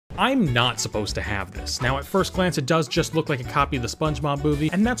I'm not supposed to have this. Now, at first glance, it does just look like a copy of the SpongeBob movie,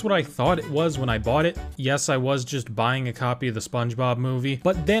 and that's what I thought it was when I bought it. Yes, I was just buying a copy of the SpongeBob movie,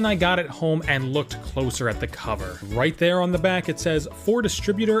 but then I got it home and looked closer at the cover. Right there on the back, it says, "For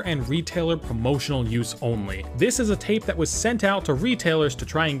distributor and retailer promotional use only." This is a tape that was sent out to retailers to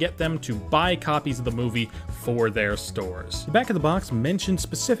try and get them to buy copies of the movie for their stores. The back of the box mentions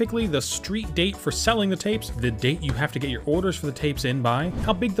specifically the street date for selling the tapes, the date you have to get your orders for the tapes in by,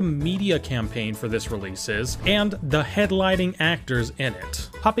 how big the media campaign for this release is, and the headlining actors in it.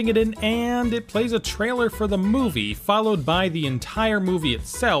 Popping it in, and it plays a trailer for the movie, followed by the entire movie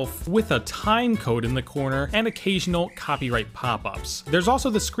itself, with a time code in the corner and occasional copyright pop-ups. There's also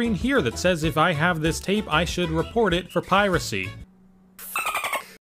the screen here that says if I have this tape, I should report it for piracy.